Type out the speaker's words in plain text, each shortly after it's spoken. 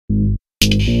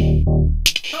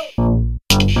Hey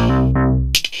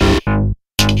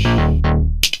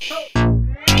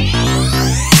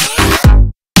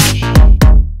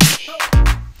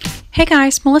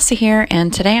guys, Mellisa here,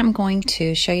 and today I'm going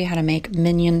to show you how to make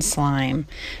Minion slime.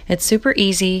 It's super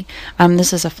easy.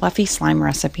 This is a fluffy slime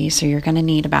recipe, so you're going to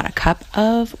need about a cup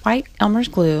of white Elmer's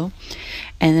glue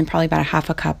and then probably about a half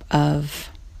a cup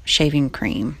of shaving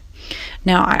cream.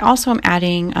 Now I also am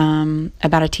adding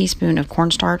about a teaspoon of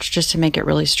cornstarch just to make it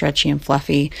really stretchy and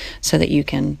fluffy so that you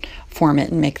can form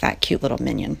it and make that cute little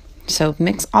minion. So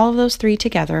mix all of those three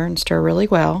together and stir really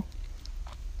well.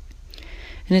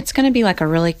 And it's going to be like a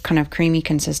really kind of creamy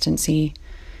consistency,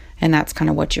 and that's kind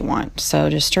of what you want. So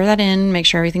just stir that in, make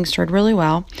sure everything's stirred really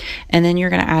well, and then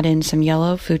you're going to add in some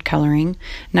yellow food coloring.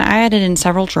 Now I added in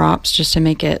several drops just to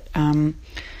make it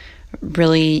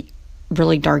really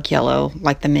dark yellow,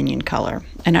 like the Minion color.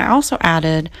 And I also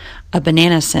added a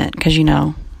banana scent because, you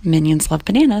know, Minions love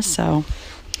bananas, so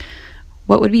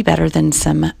what would be better than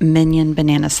some Minion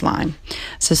banana slime?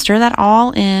 So stir that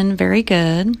all in very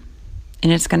good.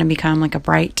 And it's going to become like a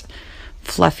bright,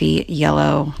 fluffy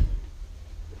yellow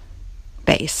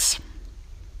base.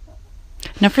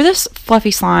 Now for this fluffy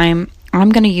slime,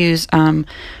 I'm going to use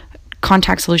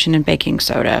contact solution and baking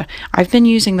soda. I've been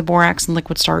using the borax and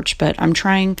liquid starch, but I'm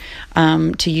trying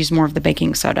to use more of the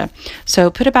baking soda. So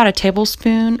put about a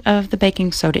tablespoon of the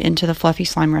baking soda into the fluffy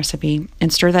slime recipe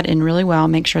and stir that in really well.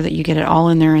 Make sure that you get it all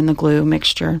in there in the glue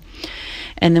mixture.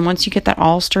 And then once you get that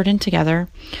all stirred in together,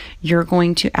 you're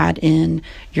going to add in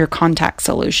your contact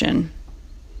solution.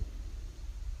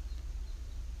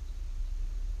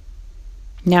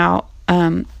 Now,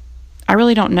 I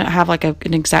really don't have like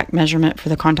an exact measurement for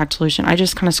the contact solution. I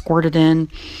just kind of squirt it in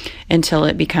until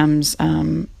it becomes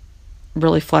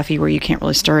really fluffy where you can't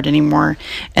really stir it anymore.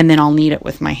 And then I'll knead it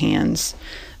with my hands.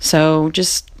 So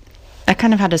I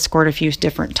kind of had to squirt a few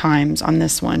different times on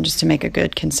this one just to make a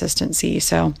good consistency.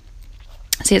 So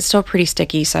see, it's still pretty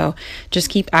sticky, so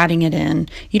just keep adding it in.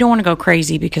 You don't want to go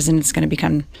crazy because then it's going to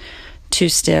become too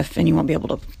stiff and you won't be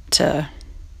able to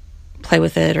play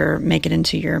with it or make it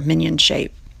into your Minion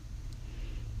shape.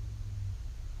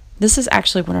 This is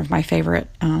actually one of my favorite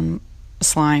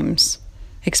slimes,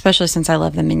 especially since I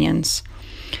love the Minions.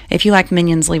 If you like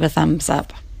Minions, leave a thumbs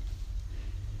up.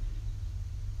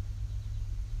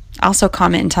 Also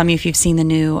comment and tell me if you've seen the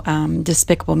new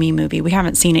Despicable Me movie. We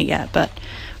haven't seen it yet, but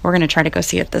we're going to try to go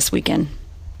see it this weekend.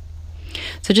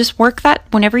 So just work that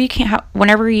whenever you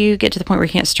get to the point where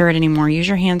you can't stir it anymore, use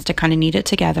your hands to kind of knead it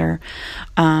together.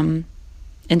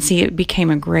 And see, it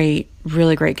became a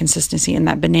really great consistency, and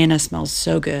that banana smells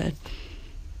so good.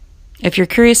 If you're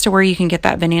curious to where you can get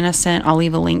that banana scent, I'll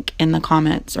leave a link in the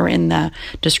comments or in the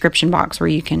description box where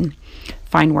you can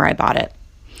find where I bought it.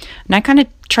 And I kind of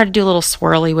tried to do a little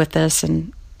swirly with this,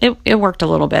 and it worked a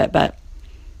little bit, but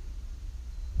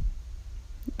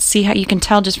see how you can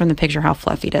tell just from the picture how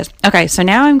fluffy it is. Okay, so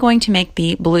now I'm going to make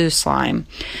the blue slime.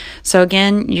 So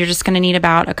again, you're just going to need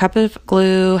about a cup of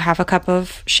glue, half a cup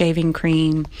of shaving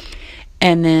cream,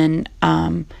 and then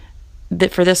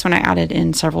for this one I added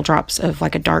in several drops of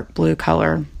like a dark blue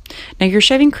color. Now your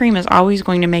shaving cream is always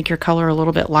going to make your color a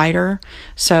little bit lighter,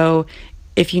 so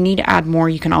if you need to add more,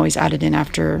 you can always add it in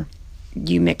after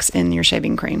you mix in your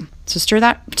shaving cream. So stir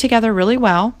that together really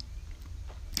well.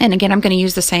 And again, I'm going to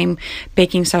use the same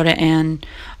baking soda and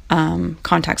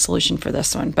contact solution for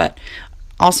this one, but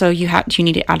also you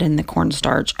need to add in the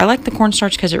cornstarch. I like the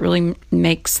cornstarch because it really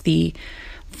makes the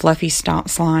fluffy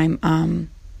slime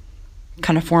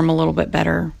kind of form a little bit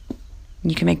better.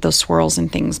 You can make those swirls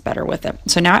and things better with it.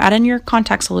 So now add in your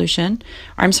contact solution,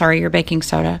 or I'm sorry, your baking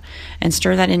soda, and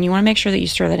stir that in. You want to make sure that you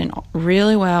stir that in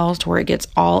really well to where it gets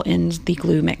all in the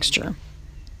glue mixture.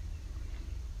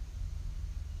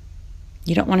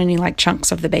 You don't want any like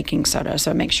chunks of the baking soda,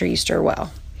 so make sure you stir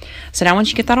well. So now once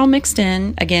you get that all mixed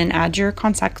in, again, add your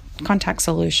contact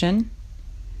solution.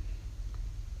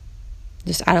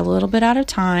 Just add a little bit at a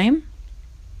time.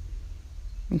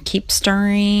 And keep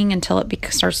stirring until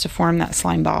it starts to form that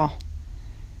slime ball.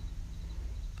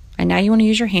 And now you want to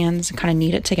use your hands and kind of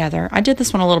knead it together. I did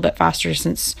this one a little bit faster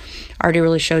since I already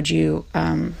really showed you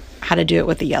how to do it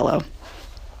with the yellow.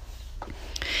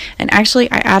 And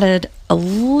actually I added a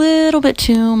little bit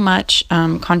too much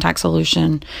contact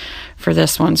solution for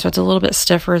this one, so it's a little bit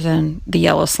stiffer than the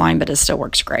yellow slime, but it still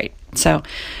works great. So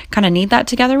kind of knead that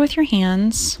together with your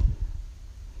hands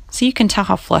so you can tell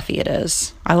how fluffy it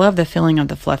is. I love the feeling of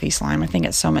the fluffy slime. I think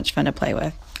it's so much fun to play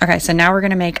with. Okay, so now we're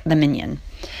going to make the Minion.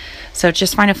 So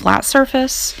just find a flat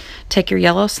surface, take your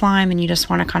yellow slime, and you just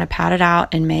want to kind of pat it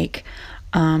out and make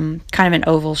kind of an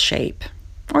oval shape,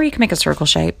 or you can make a circle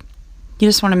shape. You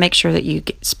just want to make sure that you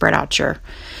spread out your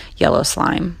yellow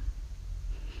slime.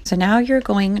 So now you're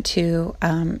going to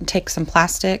take some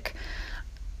plastic,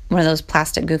 one of those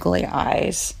plastic googly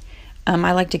eyes.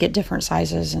 I like to get different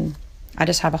sizes, and I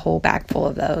just have a whole bag full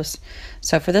of those.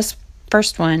 So for this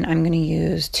first one, I'm going to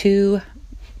use 2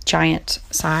 giant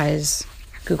size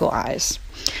Google eyes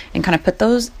and kind of put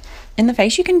those in the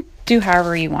face. You can do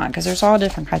however you want because there's all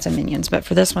different kinds of minions, but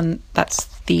for this one, that's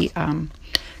the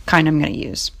kind I'm going to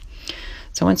use.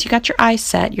 So once you got your eyes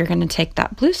set, you're going to take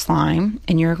that blue slime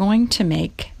and you're going to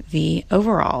make the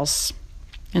overalls.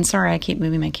 And sorry, I keep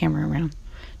moving my camera around,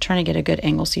 trying to get a good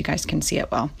angle so you guys can see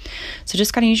it well. So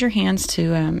just got to use your hands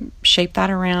to shape that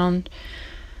around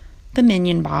the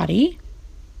minion body.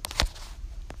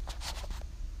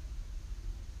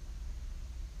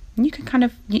 And you can kind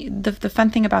of, the fun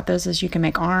thing about those is you can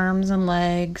make arms and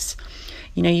legs.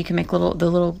 You know, you can make the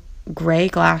little gray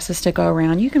glasses to go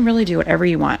around. You can really do whatever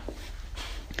you want.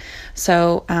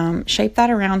 So shape that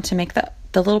around to make the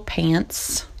little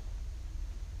pants.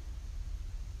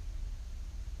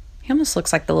 He almost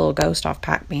looks like the little ghost off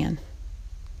Pac-Man.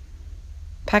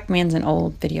 Pac-Man's an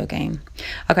old video game.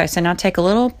 Okay, so now take a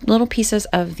little pieces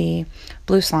of the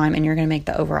blue slime and you're going to make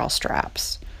the overall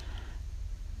straps.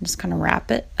 Just kind of wrap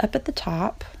it up at the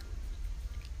top.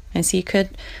 And so you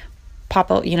could pop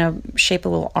a, shape a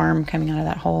little arm coming out of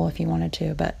that hole if you wanted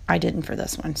to, but I didn't for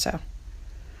this one, so.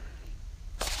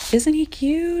 Isn't he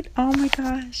cute? Oh my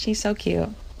gosh, he's so cute.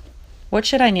 What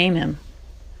should I name him?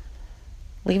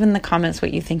 Leave in the comments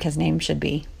what you think his name should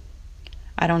be.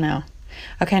 I don't know.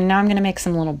 Okay, now I'm going to make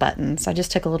some little buttons. I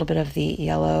just took a little bit of the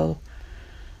yellow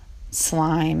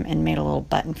slime and made a little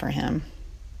button for him.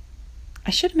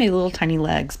 I should have made little tiny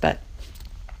legs, but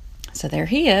so there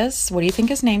he is. What do you think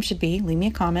his name should be? Leave me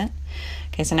a comment.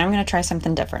 Okay, so now I'm going to try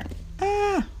something different.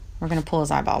 We're going to pull his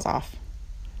eyeballs off.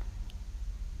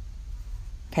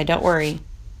 Okay, don't worry.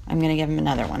 I'm going to give him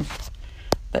another one.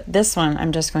 But this one,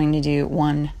 I'm just going to do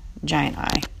one giant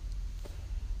eye.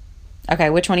 Okay,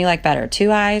 which one do you like better?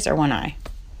 2 eyes or 1 eye?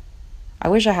 I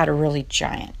wish I had a really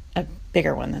giant, a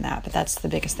bigger one than that, but that's the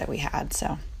biggest that we had,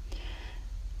 so.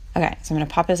 Okay, so I'm going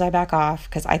to pop his eye back off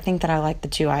because I think that I like the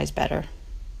 2 eyes better.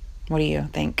 What do you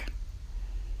think?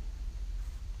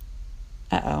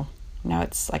 Uh-oh. Now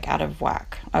it's like out of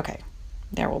whack. Okay,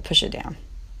 there, we'll push it down.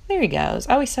 There he goes.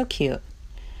 Oh, he's so cute.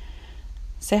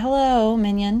 Say hello,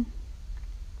 Minion.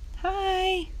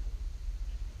 Hi.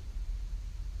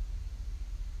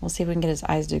 We'll see if we can get his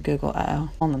eyes to Google.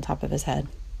 Uh-oh, on the top of his head.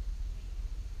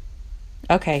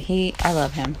 Okay, I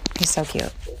love him. He's so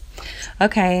cute.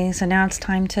 Okay, so now it's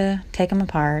time to take him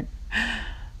apart.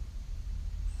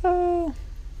 Oh.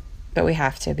 But we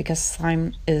have to because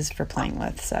slime is for playing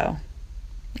with, so.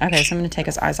 Okay, so I'm going to take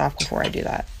his eyes off before I do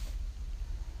that.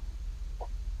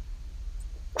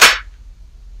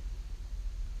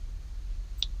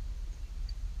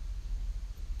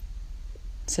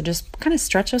 So just kind of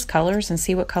stretch those colors and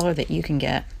see what color that you can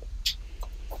get.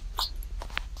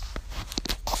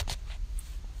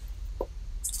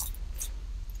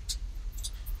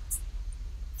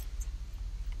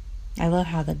 I love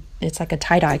how it's like a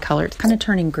tie-dye color. It's kind of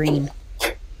turning green.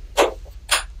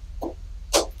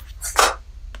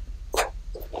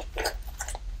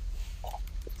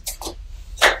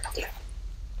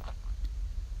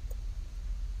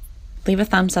 Leave a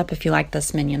thumbs up if you like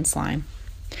this Minion slime.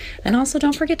 And also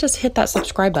don't forget to hit that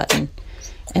subscribe button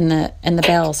and the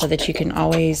bell so that you can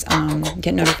always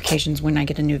get notifications when I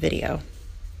get a new video.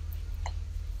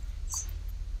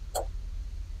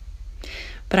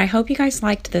 But I hope you guys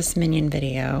liked this Minion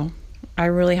video. I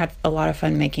really had a lot of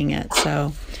fun making it.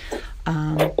 So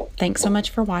thanks so much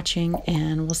for watching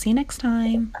and we'll see you next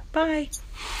time. Bye.